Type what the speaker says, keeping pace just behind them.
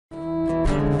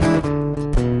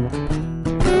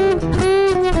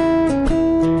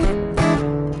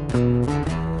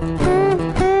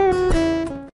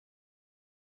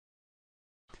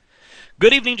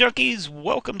Good evening, junkies.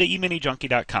 Welcome to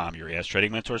EminiJunkie.com, your ES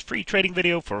Trading Mentor's free trading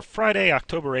video for Friday,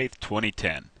 October 8th,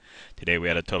 2010. Today we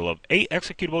had a total of 8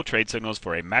 executable trade signals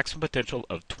for a maximum potential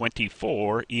of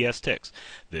 24 ES ticks.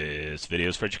 This video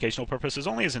is for educational purposes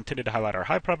only, is intended to highlight our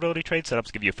high probability trade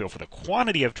setups, give you a feel for the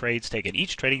quantity of trades taken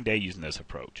each trading day using this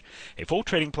approach. A full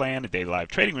trading plan and daily live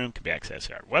trading room can be accessed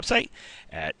at our website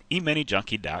at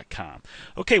EminiJunkie.com.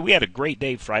 Okay, we had a great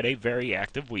day Friday, very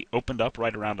active. We opened up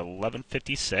right around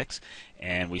 11:56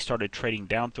 and we started trading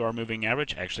down through our moving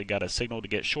average. Actually got a signal to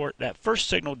get short. That first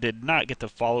signal did not get the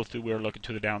follow through. We were looking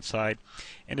to the downside.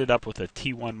 Ended up with a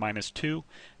T1 minus 2.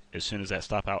 As soon as that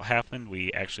stop out happened,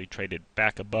 we actually traded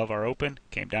back above our open,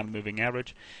 came down to moving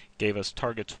average, gave us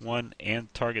targets 1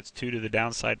 and targets 2 to the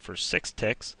downside for 6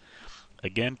 ticks.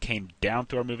 Again, came down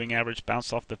through our moving average,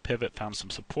 bounced off the pivot, found some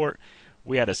support.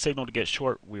 We had a signal to get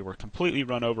short. We were completely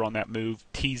run over on that move,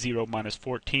 T0 minus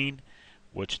 14,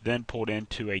 which then pulled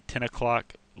into a 10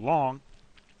 o'clock long.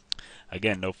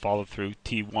 Again, no follow through,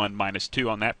 T1 minus 2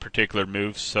 on that particular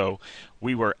move. So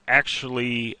we were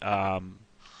actually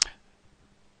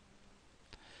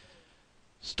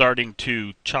starting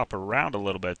to chop around a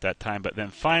little bit at that time. But then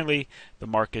finally, the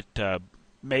market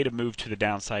made a move to the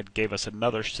downside, gave us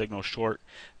another signal short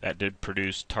that did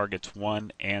produce targets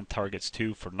 1 and targets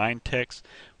 2 for 9 ticks.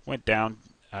 Went down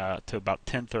to about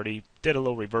 10:30, did a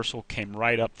little reversal, came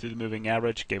right up through the moving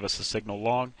average, gave us a signal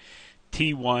long,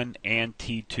 T1 and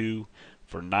T2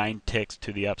 for 9 ticks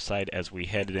to the upside as we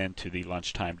headed into the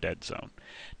lunchtime dead zone.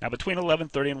 Now between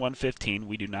 11:30 and 1:15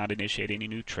 we do not initiate any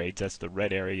new trades. That's the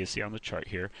red area you see on the chart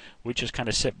here. We just kind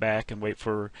of sit back and wait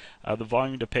for the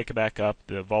volume to pick back up,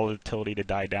 the volatility to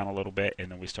die down a little bit,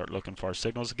 and then we start looking for our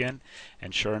signals again.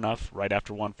 And sure enough, right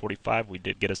after 1:45 we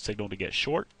did get a signal to get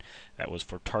short. That was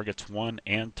for targets 1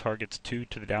 and targets 2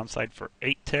 to the downside for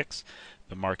 8 ticks.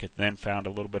 The market then found a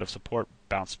little bit of support,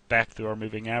 bounced back through our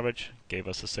moving average, gave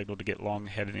us a signal to get long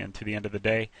heading into the end of the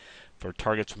day for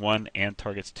targets 1 and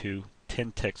targets 2,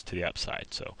 10 ticks to the upside.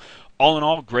 So all in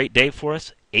all, great day for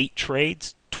us. 8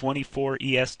 trades, 24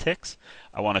 ES ticks.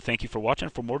 I want to thank you for watching.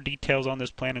 For more details on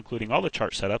this plan, including all the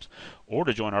chart setups, or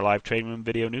to join our live trading room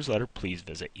video newsletter, please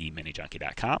visit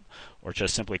EminiJunkie.com or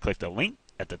just simply click the link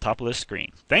at the top of this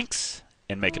screen. Thanks,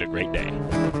 and make it a great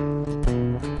day.